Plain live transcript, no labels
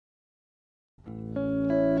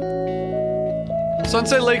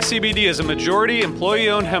Sunset Lake CBD is a majority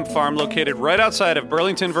employee-owned hemp farm located right outside of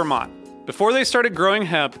Burlington, Vermont. Before they started growing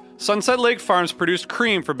hemp, Sunset Lake Farms produced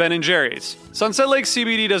cream for Ben & Jerry's. Sunset Lake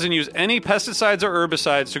CBD doesn't use any pesticides or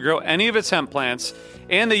herbicides to grow any of its hemp plants,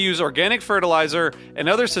 and they use organic fertilizer and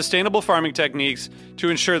other sustainable farming techniques to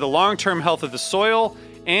ensure the long-term health of the soil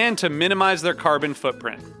and to minimize their carbon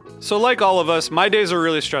footprint. So like all of us, my days are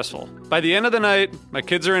really stressful. By the end of the night, my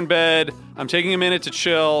kids are in bed, I'm taking a minute to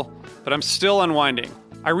chill, but I'm still unwinding.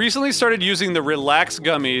 I recently started using the Relax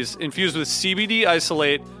gummies infused with CBD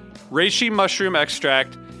isolate, reishi mushroom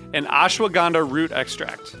extract, and ashwagandha root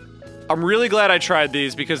extract. I'm really glad I tried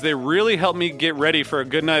these because they really helped me get ready for a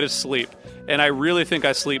good night of sleep, and I really think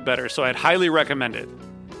I sleep better, so I'd highly recommend it.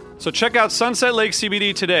 So check out Sunset Lake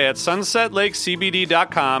CBD today at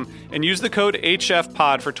sunsetlakecbd.com and use the code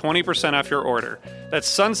HFPOD for 20% off your order. That's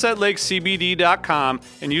sunsetlakecbd.com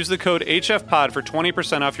and use the code HFPOD for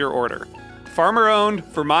 20% off your order. Farmer-owned,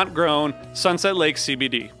 Vermont-grown, Sunset Lake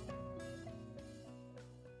CBD.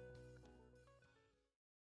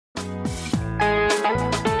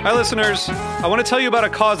 Hi listeners, I want to tell you about a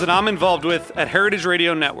cause that I'm involved with at Heritage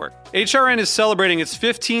Radio Network. HRN is celebrating its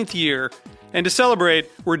 15th year, and to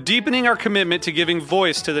celebrate, we're deepening our commitment to giving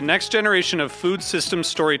voice to the next generation of food systems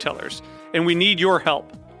storytellers, and we need your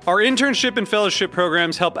help. Our internship and fellowship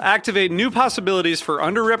programs help activate new possibilities for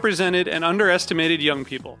underrepresented and underestimated young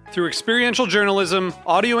people through experiential journalism,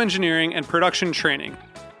 audio engineering, and production training.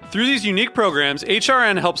 Through these unique programs,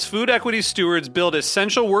 HRN helps food equity stewards build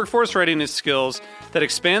essential workforce readiness skills that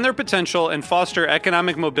expand their potential and foster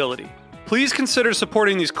economic mobility. Please consider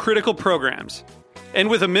supporting these critical programs. And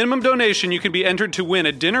with a minimum donation, you can be entered to win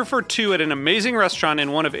a dinner for two at an amazing restaurant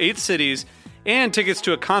in one of 8 cities and tickets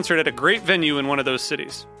to a concert at a great venue in one of those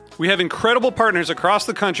cities. We have incredible partners across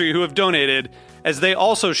the country who have donated, as they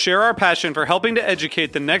also share our passion for helping to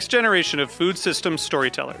educate the next generation of food systems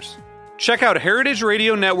storytellers. Check out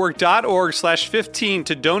heritageradionetwork.org/15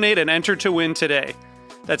 to donate and enter to win today.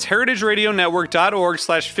 That's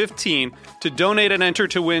heritageradionetwork.org/15 to donate and enter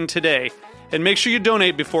to win today. And make sure you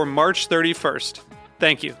donate before March 31st.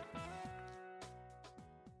 Thank you.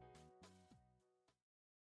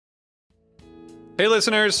 Hey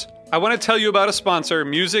listeners, I want to tell you about a sponsor,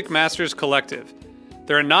 Music Masters Collective.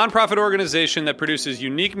 They're a nonprofit organization that produces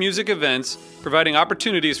unique music events, providing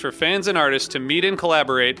opportunities for fans and artists to meet and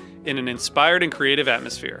collaborate in an inspired and creative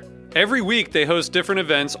atmosphere. Every week, they host different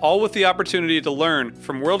events, all with the opportunity to learn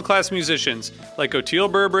from world-class musicians like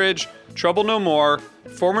Oteil Burbridge, Trouble No More,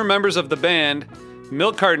 former members of the band,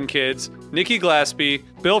 Milk Carton Kids, Nikki Glaspie,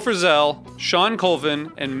 Bill Frisell, Sean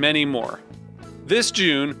Colvin, and many more. This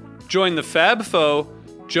June, join the Fab Four,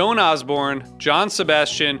 Joan Osborne, John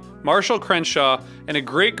Sebastian, Marshall Crenshaw, and a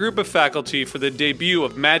great group of faculty for the debut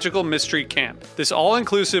of Magical Mystery Camp. This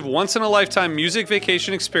all-inclusive, once-in-a-lifetime music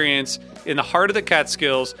vacation experience in the heart of the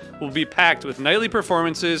Catskills will be packed with nightly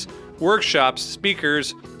performances, workshops,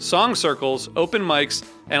 speakers, song circles, open mics,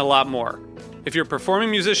 and a lot more. If you're a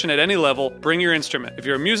performing musician at any level, bring your instrument. If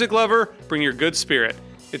you're a music lover, bring your good spirit.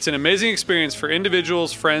 It's an amazing experience for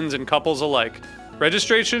individuals, friends, and couples alike.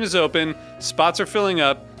 Registration is open, spots are filling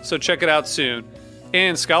up, so check it out soon.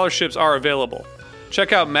 And scholarships are available.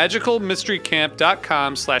 Check out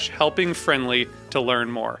magicalmysterycamp.com/helpingfriendly to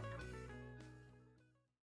learn more.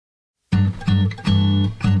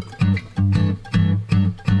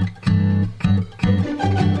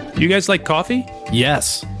 You guys like coffee?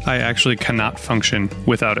 Yes. I actually cannot function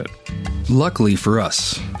without it. Luckily for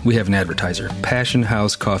us, we have an advertiser, Passion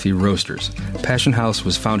House Coffee Roasters. Passion House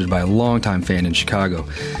was founded by a longtime fan in Chicago,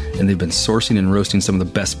 and they've been sourcing and roasting some of the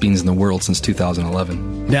best beans in the world since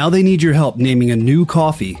 2011. Now they need your help naming a new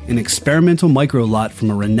coffee, an experimental micro lot from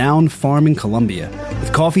a renowned farm in Colombia.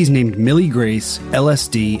 With coffees named Millie Grace,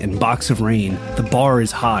 LSD, and Box of Rain, the bar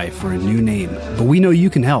is high for a new name. But we know you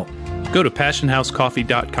can help. Go to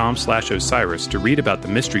passionhousecoffee.com/Osiris to read about the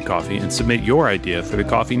mystery coffee and submit your idea for the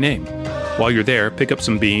coffee name. While you're there, pick up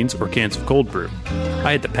some beans or cans of cold brew.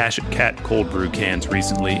 I had the Passion Cat cold brew cans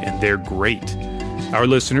recently, and they're great. Our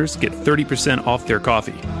listeners get 30% off their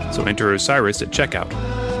coffee, so enter Osiris at checkout.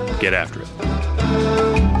 Get after it.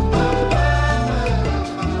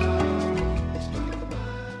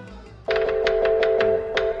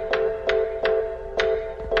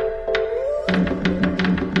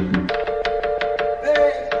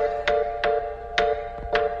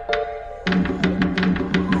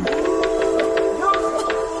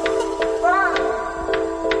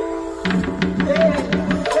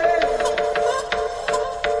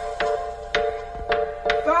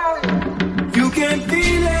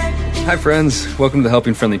 Hi friends, welcome to the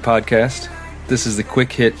Helping Friendly podcast. This is the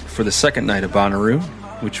quick hit for the second night of Bonnaroo.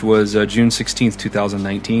 which was June 16th,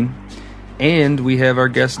 2019. And we have our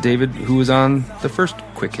guest, David, who was on the first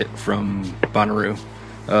Quick Hit from Bonnaroo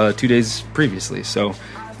 2 days previously. So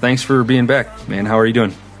thanks for being back, man. How are you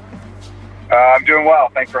doing? I'm doing well.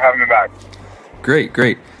 Thanks for having me back.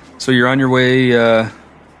 Great. So you're on your way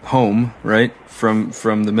home, right, from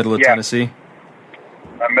the middle of Tennessee?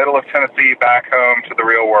 Middle of Tennessee, back home to the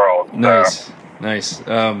real world. Nice.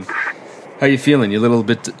 How you feeling? You a little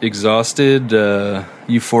bit exhausted?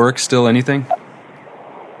 Euphoric still? Anything?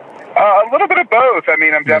 A little bit of both. I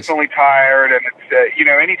mean, I'm definitely tired, and it's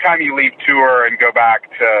anytime you leave tour and go back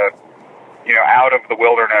to out of the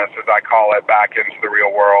wilderness, as I call it, back into the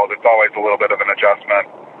real world, it's always a little bit of an adjustment.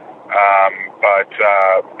 But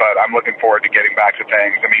I'm looking forward to getting back to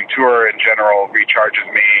things. I mean, tour in general recharges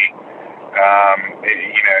me.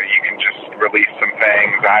 You can just release some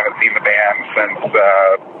things. I haven't seen the band since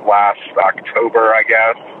last October, I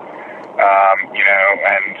guess.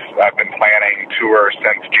 And I've been planning tour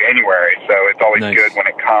since January, so it's always good when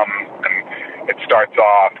it comes and it starts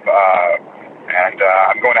off.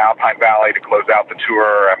 I'm going to Alpine Valley to close out the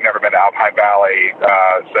tour. I've never been to Alpine Valley,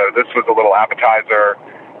 so this was a little appetizer,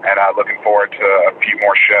 and looking forward to a few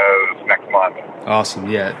more shows next month. Awesome,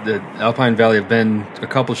 yeah. The Alpine Valley, I've been a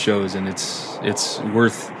couple shows, and it's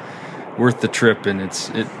worth the trip, and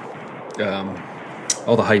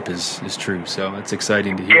all the hype is true, so it's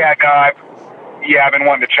exciting to hear. Yeah, I've been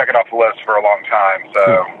wanting to check it off the list for a long time, so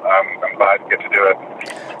cool. I'm glad to get to do it.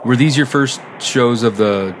 Were these your first shows of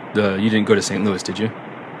the you didn't go to St. Louis, did you?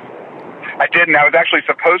 I didn't. I was actually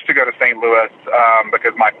supposed to go to St. Louis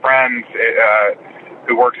because my friend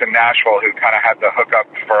who works in Nashville, who kind of had the hookup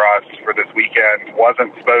for us for this weekend,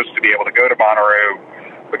 wasn't supposed to be able to go to Bonnaroo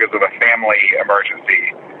because of a family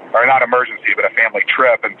emergency. Or not emergency, but a family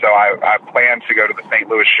trip. And so I planned to go to the St.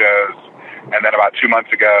 Louis shows. And then about 2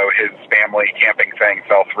 months ago, his family camping thing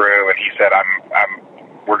fell through, and he said,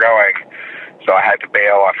 we're going. So I had to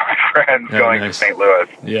bail on my friends going to St. Louis.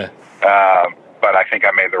 Yeah. But I think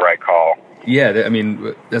I made the right call. Yeah, I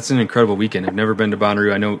mean, that's an incredible weekend. I've never been to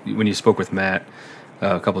Bonnaroo. I know when you spoke with Matt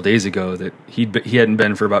a couple of days ago that he hadn't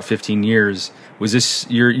been for about 15 years. Was this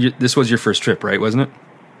this was your first trip, right? Wasn't it?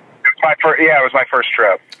 It was my first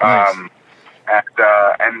trip. Nice.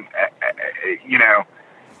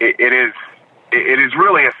 It is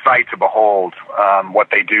really a sight to behold what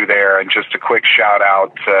they do there. And just a quick shout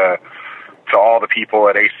out to all the people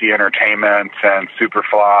at AC Entertainment and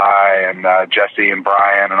Superfly and Jesse and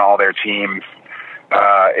Brian and all their teams.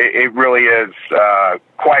 It really is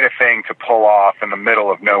quite a thing to pull off in the middle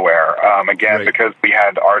of nowhere. Because we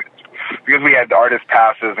had artist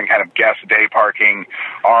passes and kind of guest day parking,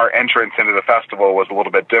 our entrance into the festival was a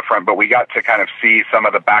little bit different, but we got to kind of see some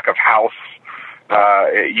of the back of house,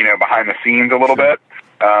 behind the scenes a little bit.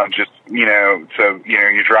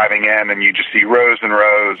 You're driving in and you just see rows and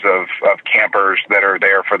rows of campers that are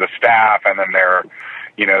there for the staff, and then there are,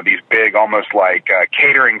 these big, almost like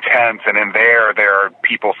catering tents, and in there are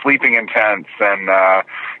people sleeping in tents, and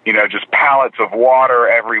just pallets of water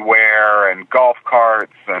everywhere, and golf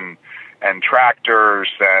carts and tractors,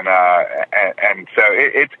 and so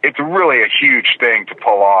it's really a huge thing to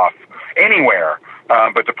pull off anywhere.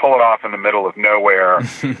 But to pull it off in the middle of nowhere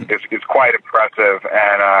is quite impressive.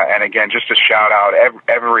 And again, just to shout out,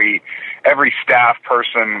 every staff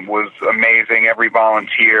person was amazing. Every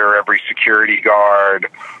volunteer, every security guard.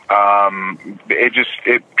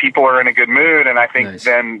 People are in a good mood, and I think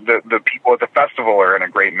then the people at the festival are in a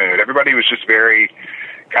great mood. Everybody was just very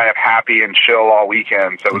kind of happy and chill all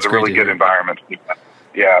weekend, so it was a really good environment.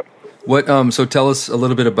 Yeah. What? So tell us a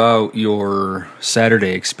little bit about your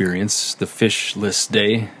Saturday experience, the fish list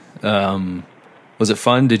day. Was it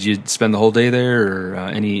fun? Did you spend the whole day there, or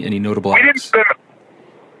any notable? We didn't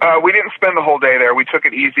spend the whole day there. We took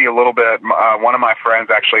it easy a little bit. One of my friends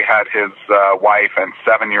actually had his wife and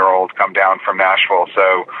 7-year-old come down from Nashville,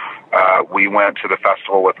 so we went to the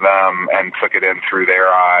festival with them and took it in through their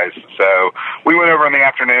eyes. So we went over in the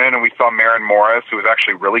afternoon and we saw Maren Morris, who was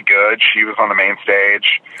actually really good. She was on the main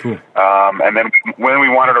stage. Cool. And then when we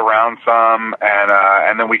wandered around some,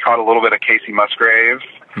 and then we caught a little bit of Casey Musgraves,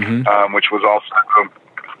 which was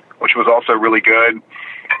also really good.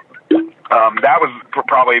 That was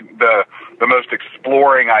probably the most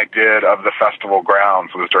exploring I did of the festival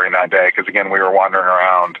grounds was during that day, because again, we were wandering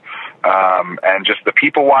around, and just the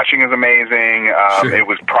people watching is amazing. Sure. It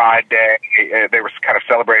was Pride Day. They were kind of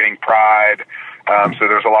celebrating Pride, so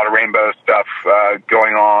there was a lot of rainbow stuff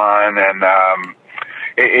going on, and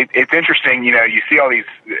it's interesting. You see all these.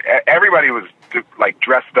 Everybody was like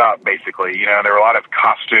dressed up, basically. There were a lot of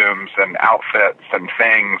costumes and outfits and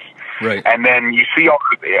things. Right. And then you see all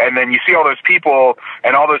those people,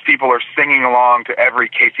 and all those people are singing along to every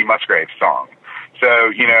Casey Musgrave song. So,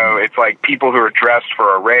 you know, it's like people who are dressed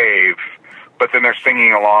for a rave, but then they're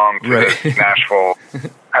singing along to this Nashville,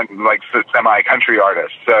 like semi-country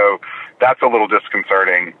artists. So that's a little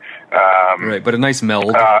disconcerting. Right, but a nice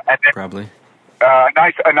meld, probably.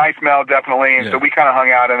 A nice meld, definitely. And Yeah. so we kind of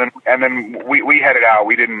hung out, and then we headed out.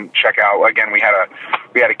 We didn't check out. Again, we had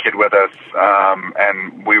a kid with us,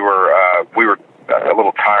 and we were a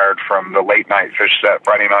little tired from the late night fish set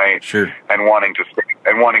Friday night, Sure. and wanting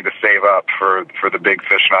to save up for the big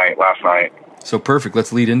fish night last night. So perfect.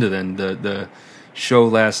 Let's lead into then the show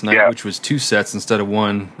last night, which was 2 sets instead of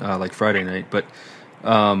 1, like Friday night. But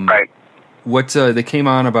Right. what they came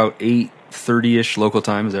on about 8:30ish local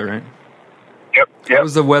time. Is that right? Yep. How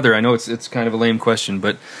was the weather? I know it's kind of a lame question,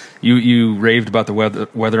 but you raved about the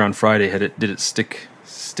weather on Friday. Did it stick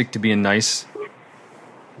to being nice?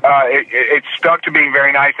 It stuck to being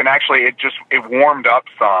very nice, and actually it warmed up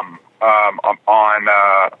some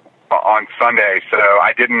on Sunday. So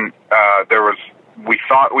I didn't. We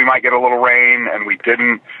thought we might get a little rain, and we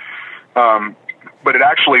didn't. But it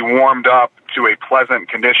actually warmed up to a pleasant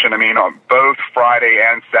condition. I mean, on both Friday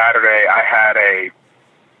and Saturday, I had a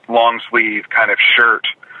long sleeve kind of shirt,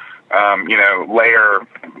 layer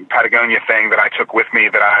Patagonia thing that I took with me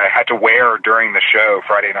that I had to wear during the show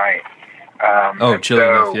Friday night. Chilly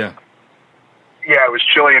enough, yeah. Yeah, it was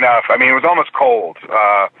chilly enough. I mean, it was almost cold.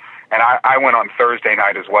 And I went on Thursday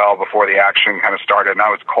night as well before the action kind of started, and I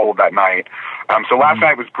was cold that night. So last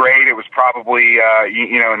night was great. It was probably,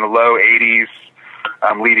 in the low 80s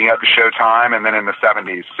leading up to showtime, and then in the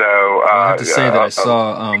 70s. So I have to say that I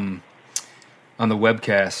saw on the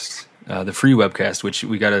webcast, the free webcast, which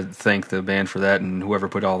we got to thank the band for that and whoever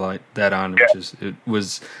put all that on.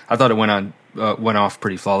 I thought it went off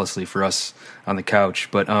pretty flawlessly for us on the couch,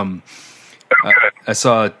 but I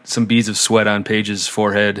saw some beads of sweat on Paige's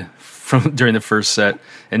forehead during the first set,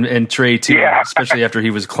 and Trey too, especially after he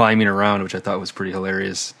was climbing around, which I thought was pretty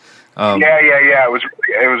hilarious. It was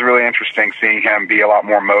really interesting seeing him be a lot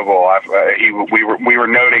more mobile. We were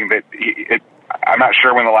noting that I'm not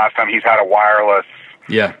sure when the last time he's had a wireless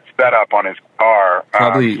setup on his car.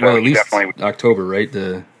 Probably at least October, right?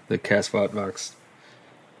 The Casfot box.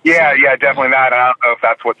 Yeah, definitely that. And I don't know if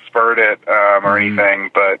that's what spurred it or anything,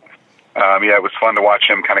 but it was fun to watch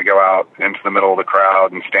him kind of go out into the middle of the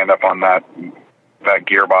crowd and stand up on that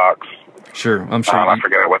gearbox. Sure, I'm sure. I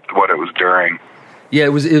forget what it was during. Yeah,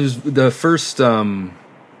 it was the first,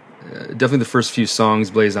 definitely the first few songs,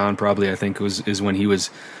 Blaze On probably, I think, is when he was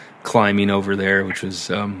climbing over there, which was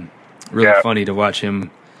really funny to watch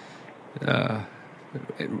him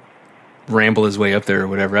ramble his way up there or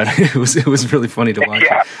whatever. It was really funny to watch,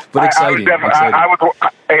 but exciting. When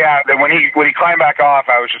he climbed back off,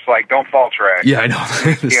 I was just like, "Don't fall, Trey." Yeah, I know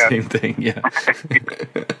the same thing. Yeah.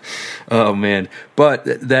 Oh man, but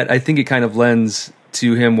that I think it kind of lends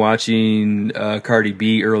to him watching Cardi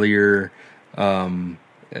B earlier,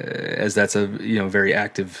 as that's a very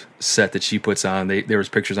active set that she puts on. There was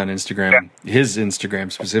pictures on Instagram, his Instagram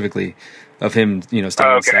specifically, of him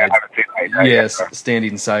standing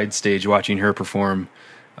standing side stage watching her perform.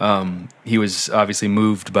 He was obviously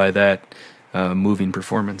moved by that moving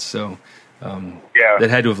performance, so that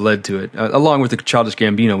had to have led to it, along with the Childish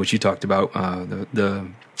Gambino, which you talked about, the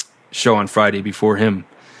show on Friday before him.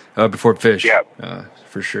 Before Fish,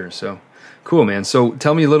 for sure. So, cool, man. So,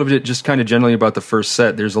 tell me a little bit, just kind of generally about the first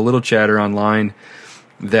set. There's a little chatter online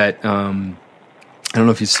that I don't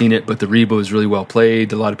know if you've seen it, but the Reba is really well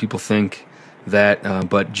played. A lot of people think that,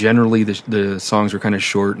 but generally the songs were kind of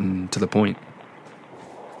short and to the point.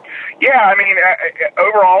 Yeah, I mean,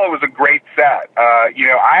 overall it was a great set.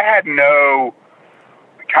 I had no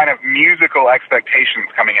kind of musical expectations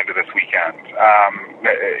coming into this weekend. I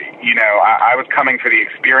was coming for the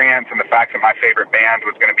experience, and the fact that my favorite band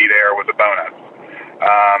was going to be there was a bonus.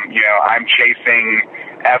 I'm chasing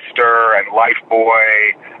Esther and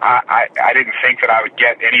Lifeboy. I didn't think that I would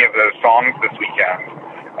get any of those songs this weekend.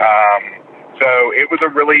 So it was a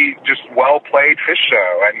really just well-played Fish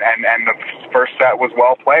show, and the first set was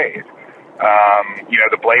well played.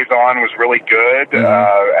 The Blaze On was really good.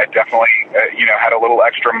 I definitely, had a little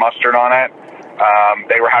extra mustard on it.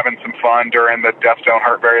 They were having some fun during the Death Don't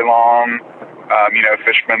Hurt Very Long.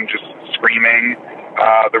 Fishman just screaming.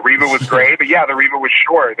 The Reba was great, but the Reba was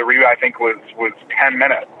short. The Reba, I think, was 10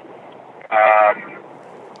 minutes.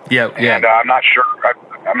 And I'm not sure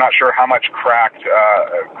how much cracked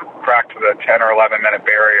the 10 or 11 minute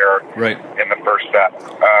barrier in the first set.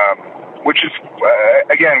 Which is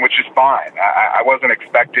fine. I wasn't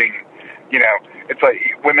expecting it's like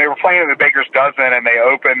when they were playing at the Baker's Dozen and they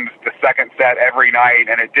opened the second set every night,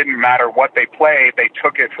 and it didn't matter what they played, they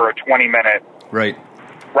took it for a 20-minute right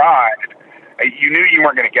ride. You knew you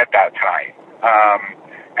weren't going to get that tonight.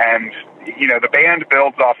 And the band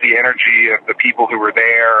builds off the energy of the people who were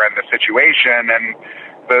there and the situation. And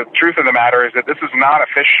the truth of the matter is that this is not a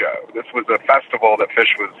Phish show. This was a festival that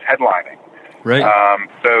Phish was headlining. Right.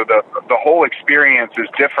 So the whole experience is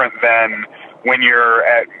different than when you're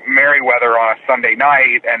at Merriweather on a Sunday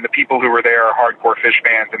night and the people who were there are hardcore Phish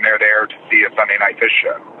fans and they're there to see a Sunday night Phish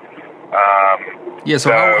show.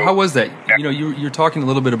 So how was that? Yeah. You're talking a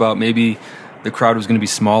little bit about maybe the crowd was going to be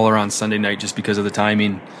smaller on Sunday night just because of the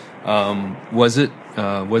timing. Was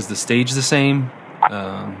the stage the same?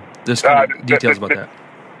 Just kind of details about that.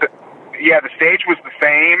 Yeah, the stage was the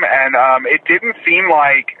same, and it didn't seem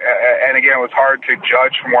like, and again, it was hard to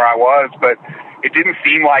judge from where I was, but it didn't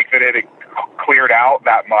seem like that it had cleared out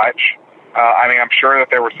that much. I'm sure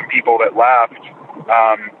that there were some people that left,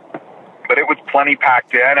 but it was plenty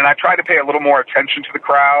packed in, and I tried to pay a little more attention to the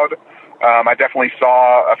crowd. I definitely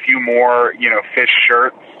saw a few more, Phish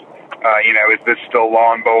shirts. Is this still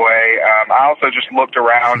Lawn Boy? I also just looked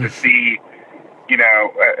around to see,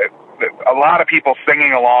 a lot of people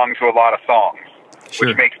singing along to a lot of songs, sure.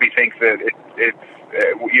 Which makes me think that it's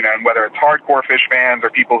and whether it's hardcore Phish fans or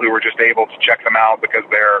people who were just able to check them out because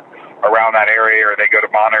they're around that area or they go to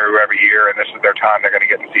Bonnaroo every year and this is their time they're going to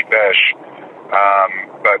get to see Phish.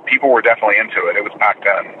 But people were definitely into it. It was packed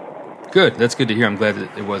in. Good. That's good to hear. I'm glad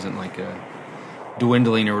that it wasn't like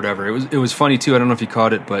dwindling or whatever. It was funny too. I don't know if you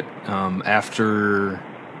caught it, but after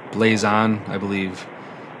Blaze On, I believe,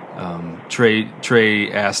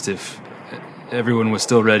 Trey asked if everyone was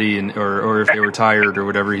still ready or if they were tired or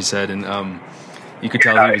whatever he said, and you could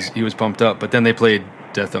tell he was pumped up. But then they played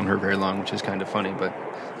Death Don't Hurt Very Long, which is kind of funny. But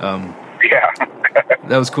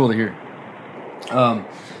that was cool to hear. I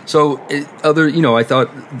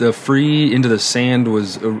thought the Free Into the Sand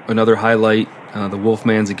was another highlight. The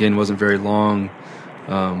Wolfman's again wasn't very long,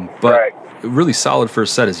 but really solid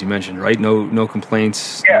first set, as you mentioned, right? No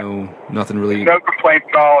complaints, nothing really. No complaints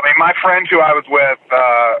at all. My friend who I was with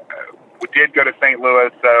did go to St.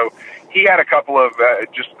 Louis, so he had a couple of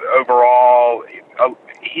just overall.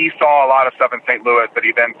 He saw a lot of stuff in St. Louis that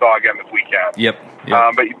he then saw again this weekend. Yep.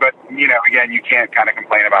 But again, you can't kind of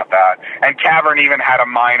complain about that. And Cavern even had a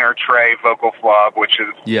minor Trey vocal flub, which is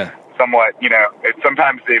somewhat,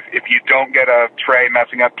 sometimes if you don't get a Trey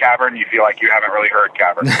messing up Cavern, you feel like you haven't really heard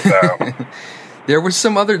Cavern. So there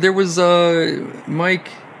was Mike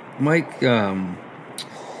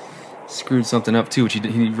screwed something up too, which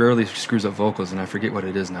he rarely screws up vocals, and I forget what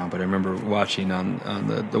it is now, but I remember watching on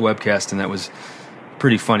the webcast, and that was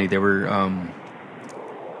pretty funny. They were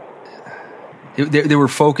they were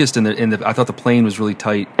focused, and I thought the playing was really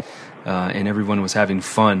tight, and everyone was having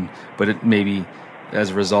fun, but it maybe as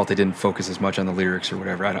a result they didn't focus as much on the lyrics or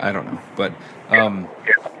whatever. I don't know, but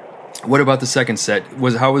what about the second set?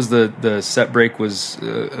 How was the set break? Was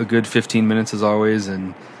a good 15 minutes as always,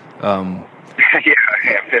 and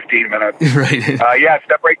 15 minutes. Right.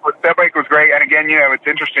 Step break was great, and again, it's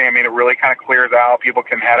interesting. It really kind of clears out. People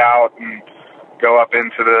can head out and go up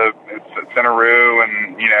into the Bonnaroo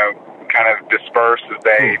and kind of disperse as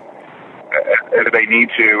they need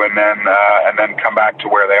to, and then come back to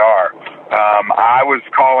where they are. I was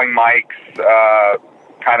calling Mike's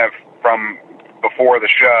kind of from before the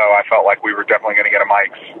show. I felt like we were definitely going to get a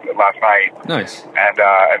Mike's last night. Nice. And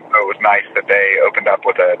so it was nice that they opened up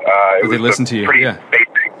with it. They listened to you. Pretty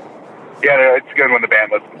basic. Yeah, it's good when the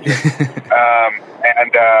band listens to you.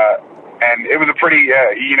 And it was a pretty,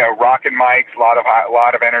 rockin' mics, a lot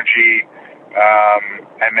of energy,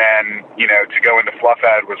 and then to go into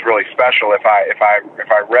Fluffhead was really special. If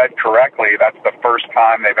I read correctly, that's the first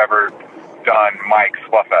time they've ever done Mike's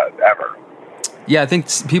Fluffhead ever. Yeah, I think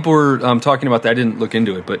people were talking about that. I didn't look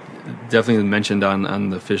into it, but definitely mentioned on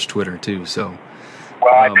the Phish Twitter too. So,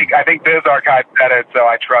 well, I think Biz Archive said it, so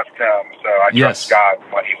I trust him. So I trust Scott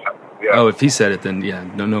when he said it. Yeah. Oh, if he said it, then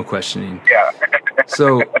no questioning. Yeah.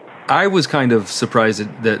 So I was kind of surprised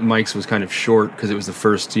that Mike's was kind of short because it was the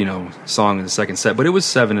first, song in the second set, but it was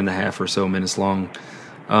 7.5 or so minutes long.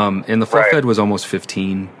 And the Fluffhead was almost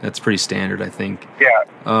 15. That's pretty standard, I think. Yeah.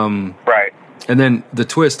 Right. And then the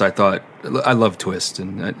Twist, I love Twist,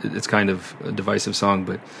 and it's kind of a divisive song,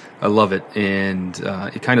 but I love it. And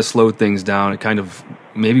it kind of slowed things down. It kind of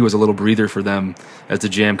maybe was a little breather for them as the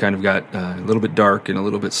jam kind of got a little bit dark and a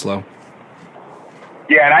little bit slow.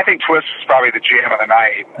 Yeah, and I think Twist was probably the jam of the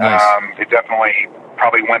night. Nice. It definitely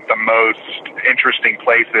probably went the most interesting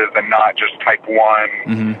places and not just Type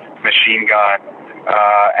 1 machine gun.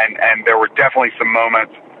 And there were definitely some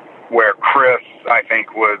moments where Chris, I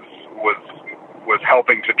think, was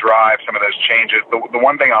helping to drive some of those changes. The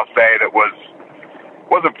one thing I'll say that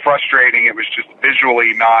wasn't frustrating, it was just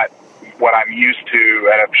visually not what I'm used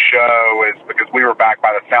to at a show, is because we were back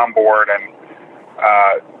by the soundboard, and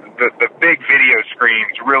the big video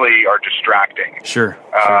screens really are distracting. Sure.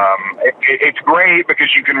 It's great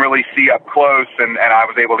because you can really see up close, and I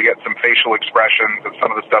was able to get some facial expressions of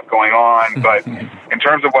some of the stuff going on. But in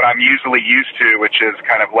terms of what I'm usually used to, which is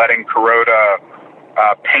kind of letting Kuroda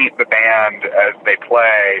paint the band as they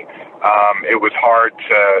play, it was hard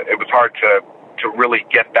to really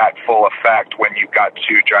get that full effect when you've got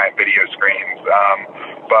two giant video screens.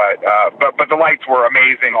 But the lights were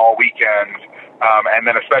amazing all weekend. And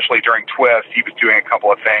then especially during Twist, he was doing a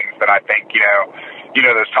couple of things that I think, you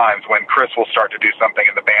know those times when Chris will start to do something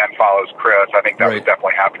and the band follows Chris. I think that was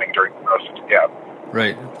definitely happening during Twist. Yeah.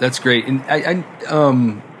 Right. That's great. And I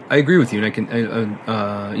agree with you. And I can,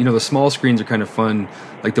 the small screens are kind of fun,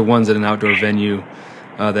 like the ones at an outdoor venue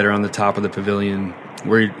that are on the top of the pavilion,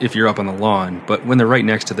 where if you're up on the lawn. But when they're right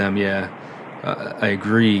next to them, I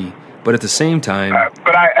agree. But at the same time,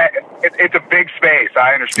 it's a big space.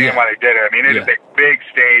 I understand why they did it. I mean, it is a big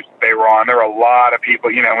stage they were on. There were a lot of people.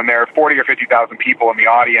 You know, when there are 40 or 50,000 people in the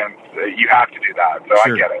audience, you have to do that. So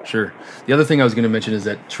sure, I get it. Sure. The other thing I was going to mention is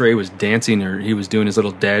that Trey was dancing, or he was doing his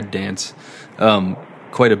little dad dance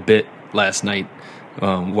quite a bit last night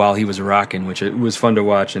while he was rocking, which it was fun to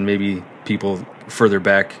watch, and maybe people further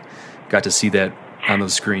back got to see that on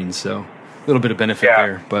those screens. So a little bit of benefit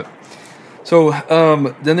there. But so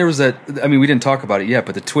then there was that. I mean, we didn't talk about it yet,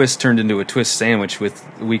 but the Twist turned into a Twist sandwich with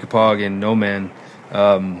Weekapaug and No Man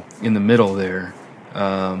in the middle there.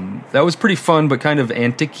 That was pretty fun, but kind of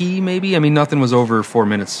antic-y, maybe. I mean, nothing was over 4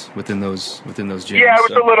 minutes within those jams. Yeah, it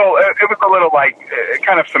was a little like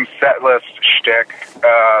kind of some set list shtick,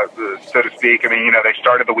 so to speak. I mean, you know, they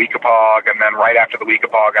started the Weekapaug, and then right after the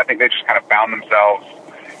Weekapaug, I think they just kind of found themselves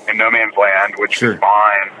in no man's land, which is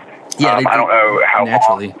fine. Yeah, I don't know how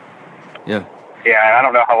naturally. long. Yeah. Yeah, and I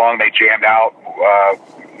don't know how long they jammed out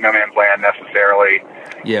no man's land necessarily.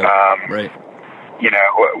 Yeah. Right. You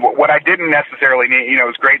know, what I didn't necessarily need, you know, it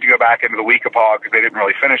was great to go back into the Weekapaug because they didn't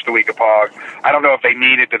really finish the Weekapaug. I don't know if they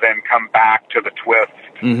needed to then come back to the Twist,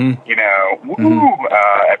 you know,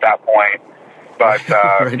 at that point. But,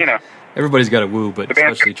 right. You know. Everybody's got a woo, but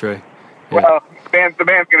especially Trey. Yeah. Well, the band's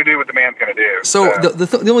going to do what the band's going to do. So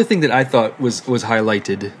the only thing that I thought was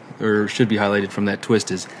highlighted, or should be highlighted from that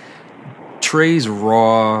Twist, is Trey's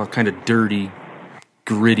raw, kind of dirty,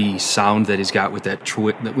 gritty sound that he's got with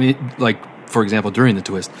that like, for example, during the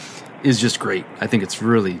Twist, is just great. I think it's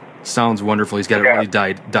really sounds wonderful. He's got it really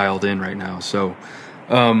dialed in right now. So,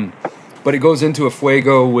 but it goes into a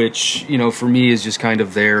Fuego, which, you know, for me is just kind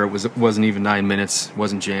of there. It wasn't even 9 minutes.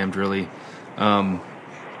 Wasn't jammed really.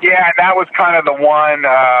 Yeah, that was kind of the one.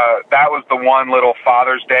 That was the one little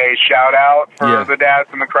Father's Day shout out for the dads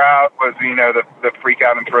in the crowd. Was, you know, the freak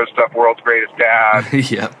out and throw stuff, world's greatest dad.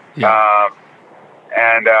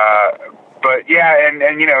 But yeah,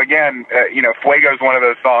 and you know, again, you know, Fuego is one of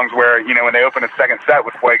those songs where, you know, when they open a second set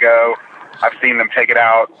with Fuego, I've seen them take it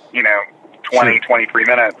out, you know, 23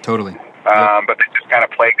 minutes. Totally. But they just kind of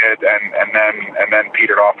played it and then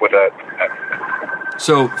petered off with it.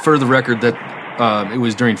 So for the record, that it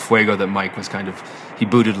was during Fuego that Mike was kind of, he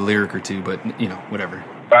booted a lyric or two, but you know, whatever.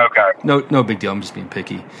 Okay. No big deal. I'm just being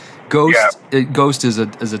picky. Ghost is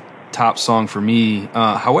a top song for me.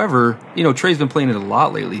 However, you know, Trey's been playing it a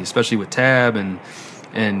lot lately, especially with Tab and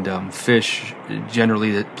Fish.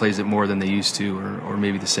 Generally, that plays it more than they used to, or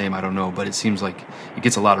maybe the same. I don't know, but it seems like it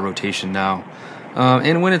gets a lot of rotation now.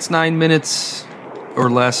 And when it's 9 minutes or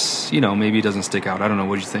less, you know, maybe it doesn't stick out. I don't know.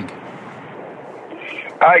 What do you think?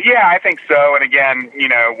 Yeah, I think so. And again, you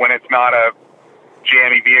know, when it's not a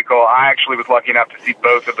jammy vehicle, I actually was lucky enough to see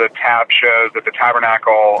both of the Tab shows at the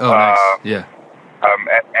Tabernacle. Oh, nice. Yeah.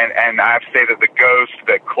 And I have to say that the Ghost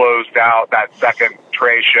that closed out that second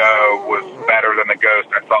Trey show was better than the Ghost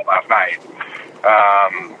I saw last night.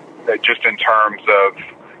 Just in terms of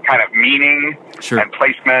kind of meaning and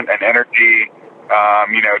placement and energy.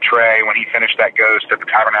 You know, Trey, when he finished that Ghost at the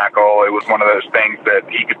Tabernacle, it was one of those things that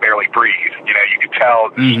he could barely breathe. You know, you could tell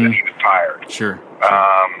that he was tired. Sure.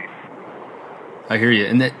 I hear you.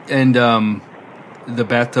 And the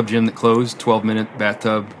bathtub gym that closed, 12-minute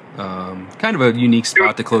bathtub, kind of a unique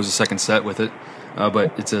spot to close the second set with it.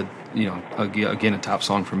 But it's a top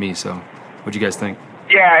song for me. So, what'd you guys think?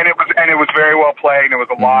 Yeah, and it was very well played, and it was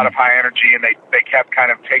a lot of high energy, and they kept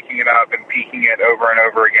kind of taking it up and peaking it over and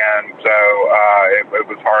over again. So it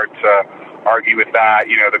was hard to argue with that.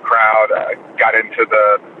 You know, the crowd got into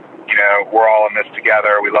the, you know, we're all in this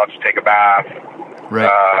together. We love to take a bath.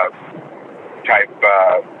 type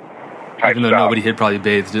Even though stuff. nobody had probably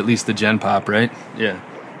bathed, at least the Gen Pop, right? Yeah.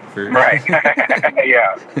 Right.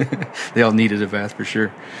 Yeah. They all needed a bath for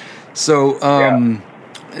sure. So,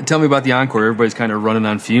 tell me about the encore. Everybody's kind of running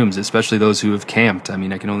on fumes, especially those who have camped. I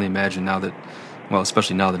mean, I can only imagine now that, well,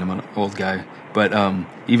 especially now that I'm an old guy. But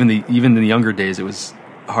even in the younger days, it was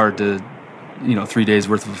hard to, 3 days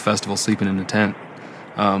worth of a festival sleeping in a tent.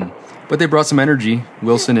 But they brought some energy,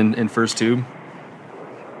 Wilson and First Tube.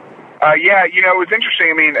 Yeah, it was interesting.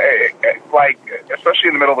 I mean, especially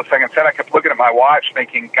in the middle of the second set, I kept looking at my watch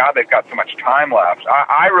thinking, God, they've got so much time left.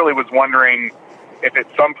 I really was wondering if at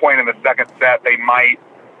some point in the second set they might,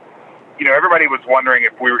 everybody was wondering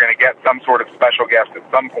if we were going to get some sort of special guest at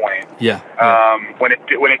some point. Yeah. When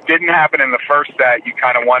it didn't happen in the first set, you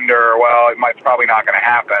kind of wonder, well, it's probably not going to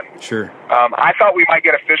happen. Sure. I thought we might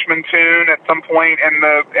get a Fishman tune at some point in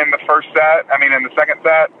the first set. I mean, in the second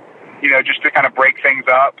set, just to kind of break things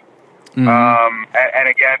up. Mm-hmm.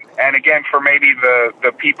 And again, for maybe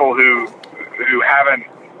the people who haven't,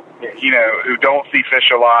 who don't see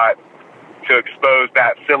Fish a lot, to expose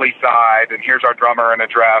that silly side. And here's our drummer in a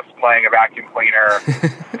dress playing a vacuum cleaner.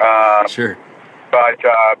 Sure.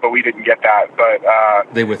 But we didn't get that. But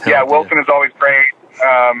they withheld. Yeah, Wilson is always great.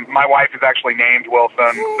 My wife is actually named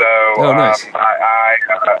Wilson, so nice.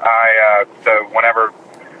 So whenever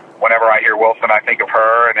I hear Wilson, I think of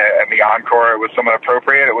her, and the encore, it was somewhat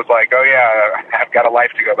appropriate. It was like, oh yeah, I've got a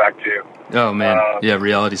life to go back to. Oh man,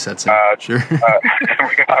 reality sets in. Sure.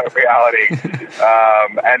 Reality.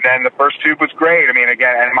 And then the First Tube was great. I mean,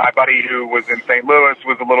 again, and my buddy who was in St. Louis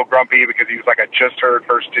was a little grumpy because he was like, I just heard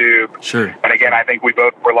First Tube. Sure. And again, I think we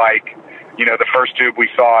both were like, the First Tube we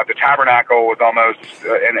saw at the Tabernacle was almost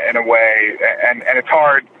in a way, and it's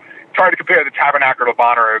hard to compare the Tabernacle to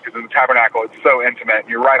Bonnaroo, because in the Tabernacle it's so intimate.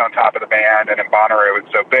 You're right on top of the band, and in Bonnaroo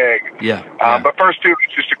it's so big. Yeah. But First Tube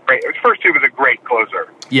is just First Tube is a great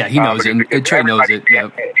closer. Yeah, he knows it. And Trey knows it. Yeah.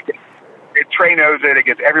 Trey knows it. It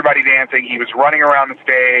gets everybody dancing. He was running around the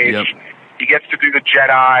stage. Yep. He gets to do the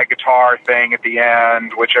Jedi guitar thing at the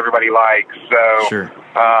end, which everybody likes. So, sure.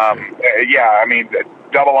 Yeah, I mean,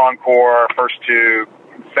 double encore, First Tube,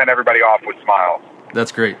 send everybody off with smiles.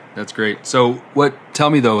 That's great. So tell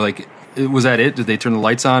me though, was that it? Did they turn the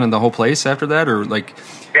lights on in the whole place after that, or like?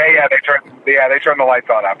 Yeah, they turned the lights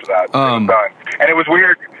on after that. It was done. And it was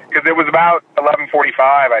weird because it was about 11:45,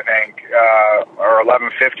 I think, or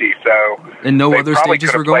 11:50. So. And no other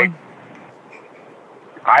stages were going?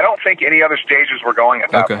 I don't think any other stages were going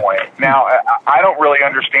at that point. Now, I don't really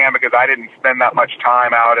understand because I didn't spend that much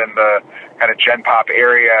time out in the kind of Gen Pop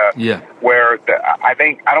area. Yeah. Where I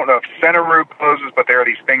don't know if Bonnaroo closes, but there are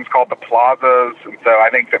these things called the plazas, and so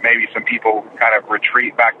I think that maybe some people kind of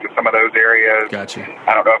retreat back to some of those areas. Gotcha.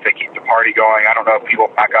 I don't know if they keep the party going. I don't know if people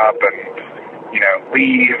pack up and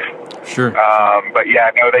leave. Sure. But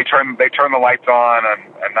yeah, no, they turned the lights on,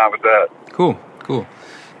 and that was it. Cool.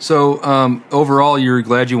 So overall, you're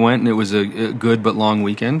glad you went, and it was a good but long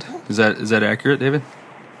weekend. Is that accurate, David?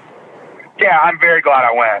 Yeah, I'm very glad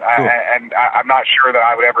I went, cool. I'm not sure that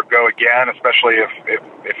I would ever go again, especially if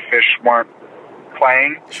Fish weren't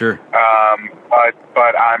playing. Sure.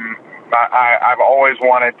 But I've always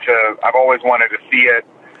wanted to see it.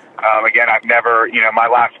 Again, I've never, my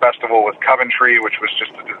last festival was Coventry, which was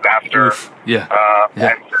just a disaster. Oof. Yeah.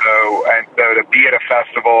 And so to be at a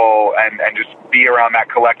festival and just be around that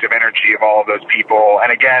collective energy of all of those people,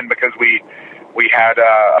 and again, because we had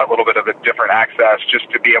a little bit of a different access, just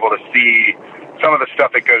to be able to see some of the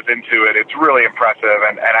stuff that goes into it, it's really impressive.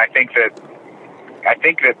 And I think that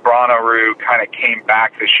Bonnaroo kind of came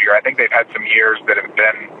back this year. I think they've had some years that have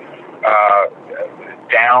been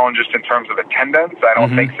down just in terms of attendance. I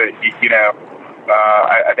don't think that,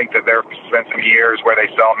 I think that there's been some years where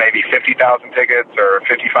they sell maybe 50,000 tickets or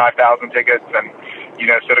 55,000 tickets. And,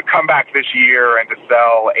 so to come back this year and to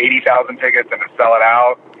sell 80,000 tickets and to sell it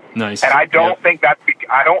out. Nice. And I don't think that's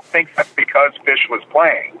because Fish was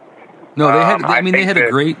playing. No, they had, they had a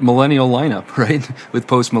great millennial lineup, right? With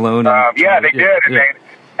Post Malone. Yeah, they did.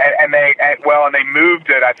 And they moved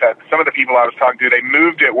it. I thought some of the people I was talking to, they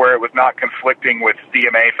moved it where it was not conflicting with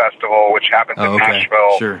CMA Festival, which happens in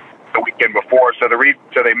Nashville the weekend before. So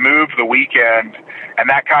they moved the weekend, and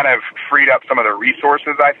that kind of freed up some of the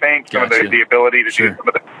resources. I think some of the ability to do some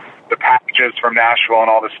of the packages from Nashville and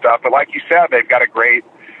all this stuff. But like you said, they've got a great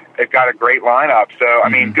lineup. So I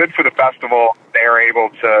mean, good for the festival. They're able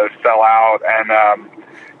to sell out and.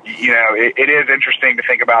 It is interesting to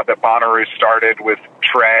think about that Bonnaroo started with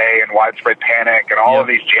Trey and Widespread Panic and all of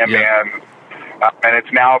these jam bands, and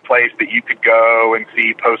it's now a place that you could go and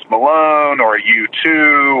see Post Malone or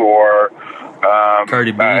U2 or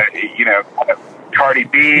Cardi B. Cardi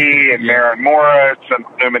B and Maren Morris and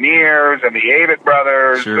the Lumineers and the Avett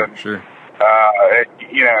Brothers. Sure, and, sure.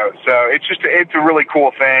 So it's a really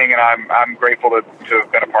cool thing, and I'm grateful to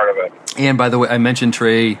have been a part of it. And by the way, I mentioned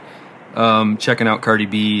Trey checking out Cardi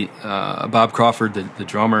B. Bob Crawford, the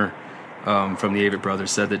drummer from the Avett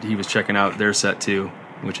Brothers, said that he was checking out their set too,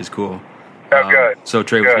 which is cool. Oh, good. So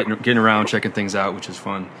Trey was getting around, checking things out, which is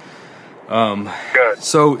fun. Good.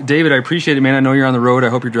 So, David, I appreciate it, man. I know you're on the road. I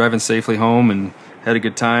hope you're driving safely home and had a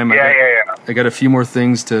good time. Yeah. I got a few more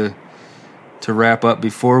things to wrap up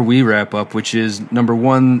before we wrap up, which is, number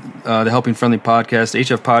one, the Helping Friendly podcast.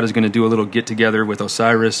 HF Pod is going to do a little get-together with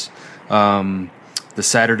Osiris the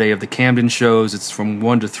Saturday of the Camden shows. It's from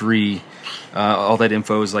 1 to 3. All that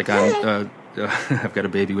info is like on... I've got a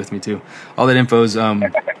baby with me, too. All that info is...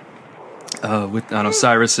 on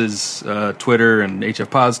Osiris's Twitter and HF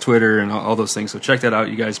Pod's Twitter and all those things. So check that out,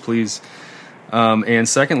 you guys, please. And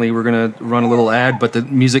secondly, we're going to run a little ad, but the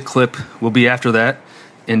music clip will be after that.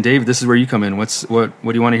 And Dave, this is where you come in. What do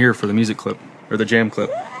you want to hear for the music clip or the jam clip?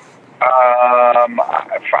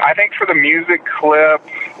 I think for the music clip,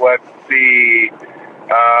 let's see,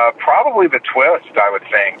 probably the twist. I would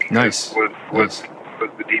think. Nice. Was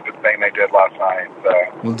the deepest thing they did last night. So.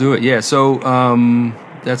 We'll do it. Yeah. So.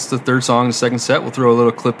 That's the third song, the second set. We'll throw a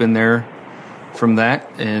little clip in there from that.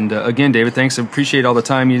 And again, David, thanks. I appreciate all the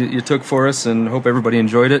time you took for us, and hope everybody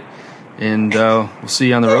enjoyed it. And we'll see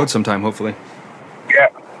you on the road sometime, hopefully.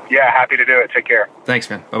 Yeah, happy to do it. Take care.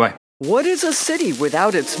 Thanks, man. Bye-bye. What is a city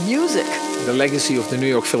without its music? The legacy of the New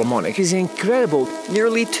York Philharmonic is incredible.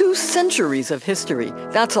 Nearly 2 centuries of history.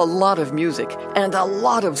 That's a lot of music and a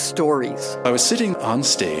lot of stories. I was sitting on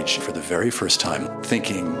stage for the very first time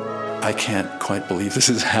thinking, I can't quite believe this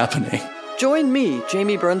is happening. Join me,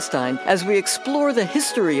 Jamie Bernstein, as we explore the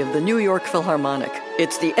history of the New York Philharmonic.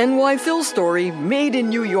 It's the NY Phil Story Made in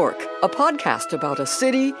New York, a podcast about a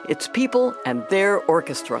city, its people, and their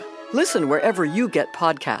orchestra. Listen wherever you get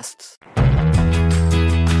podcasts.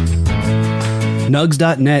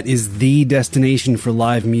 Nugs.net is the destination for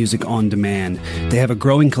live music on demand. They have a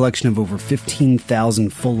growing collection of over 15,000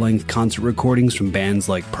 full-length concert recordings from bands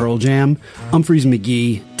like Pearl Jam, Humphreys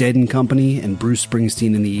McGee, Dead & Company, and Bruce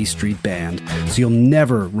Springsteen and the E Street Band, so you'll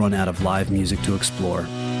never run out of live music to explore.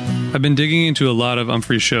 I've been digging into a lot of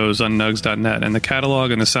Humphreys shows on Nugs.net, and the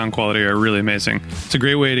catalog and the sound quality are really amazing. It's a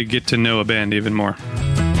great way to get to know a band even more.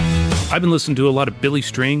 I've been listening to a lot of Billy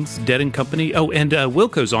Strings, Dead & Company. Oh, and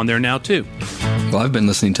Wilco's on there now, too. Well, I've been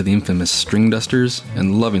listening to the infamous String Dusters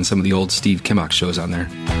and loving some of the old Steve Kimmock shows on there.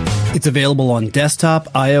 It's available on desktop,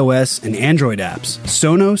 iOS, and Android apps.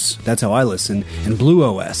 Sonos, that's how I listen, and Blue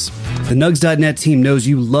OS. The Nugs.net team knows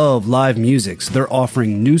you love live music, so they're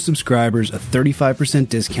offering new subscribers a 35%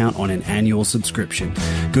 discount on an annual subscription.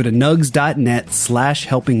 Go to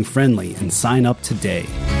nugs.net/helpingfriendly and sign up today.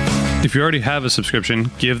 If you already have a subscription,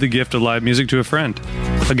 give the gift of live music to a friend.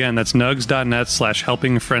 Again, that's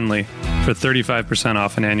nugs.net/helpingfriendly for 35%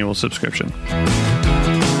 off an annual subscription.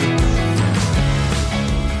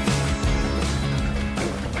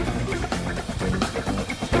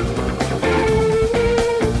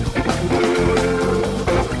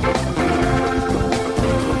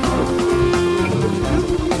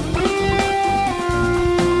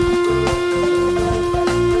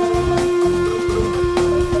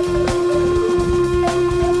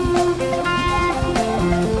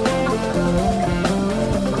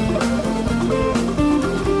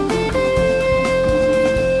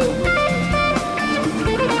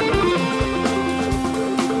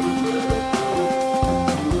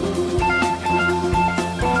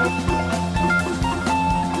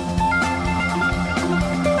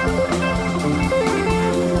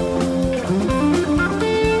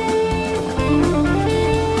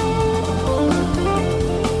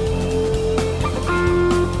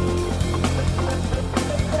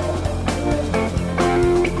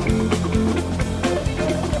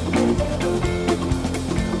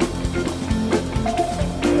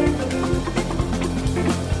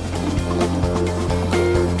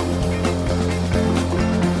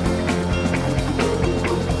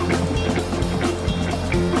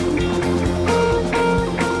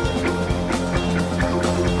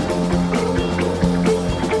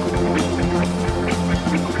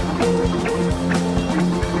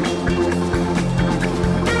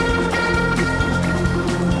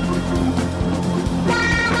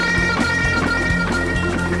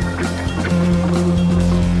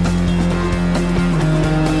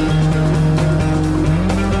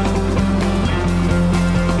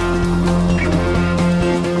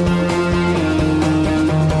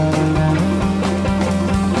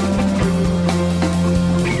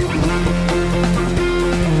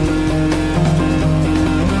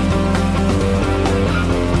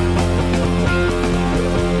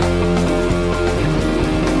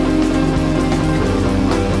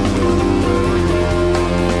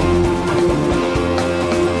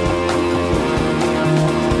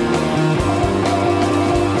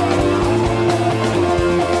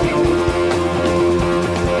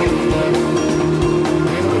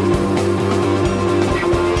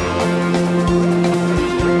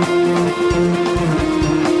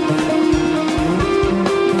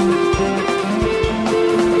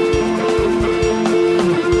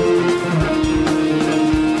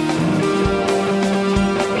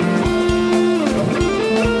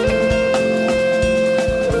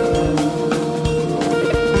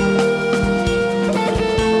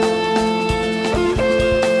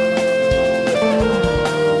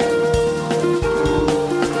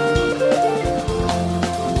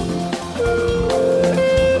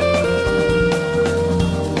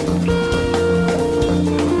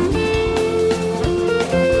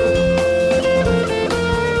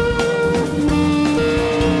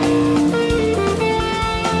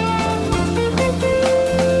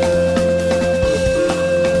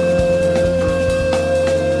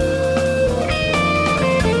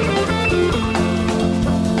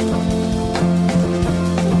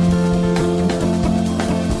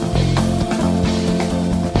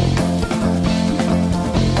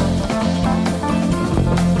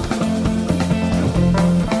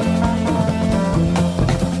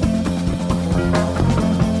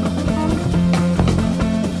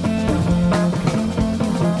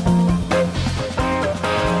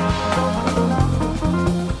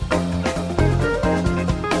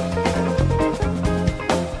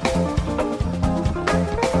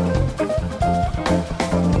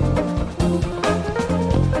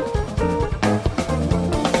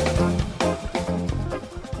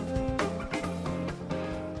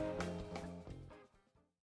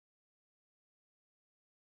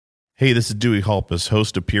 Hey, this is Dewey Halpus,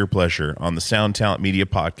 host of Peer Pleasure on the Sound Talent Media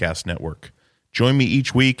Podcast Network. Join me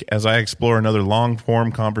each week as I explore another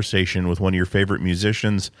long-form conversation with one of your favorite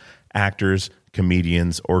musicians, actors,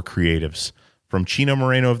 comedians, or creatives. From Chino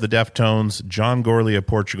Moreno of the Deftones, John Gorley of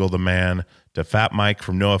Portugal the Man, to Fat Mike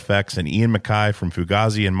from NoFX and Ian MacKaye from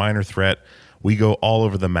Fugazi and Minor Threat, we go all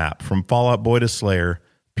over the map. From Fall Out Boy to Slayer,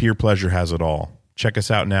 Peer Pleasure has it all. Check us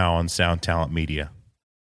out now on Sound Talent Media.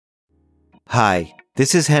 Hi,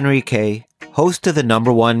 this is Henry Kay, host of the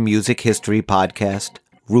 #1 music history podcast,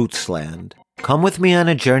 Rootsland. Come with me on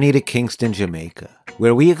a journey to Kingston, Jamaica,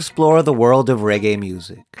 where we explore the world of reggae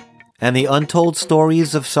music and the untold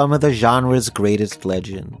stories of some of the genre's greatest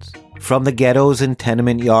legends. From the ghettos and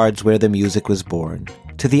tenement yards where the music was born,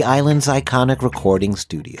 to the island's iconic recording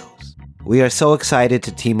studios. We are so excited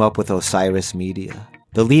to team up with Osiris Media,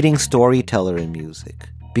 the leading storyteller in music,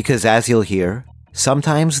 because as you'll hear,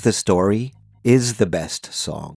 sometimes the story is the best song.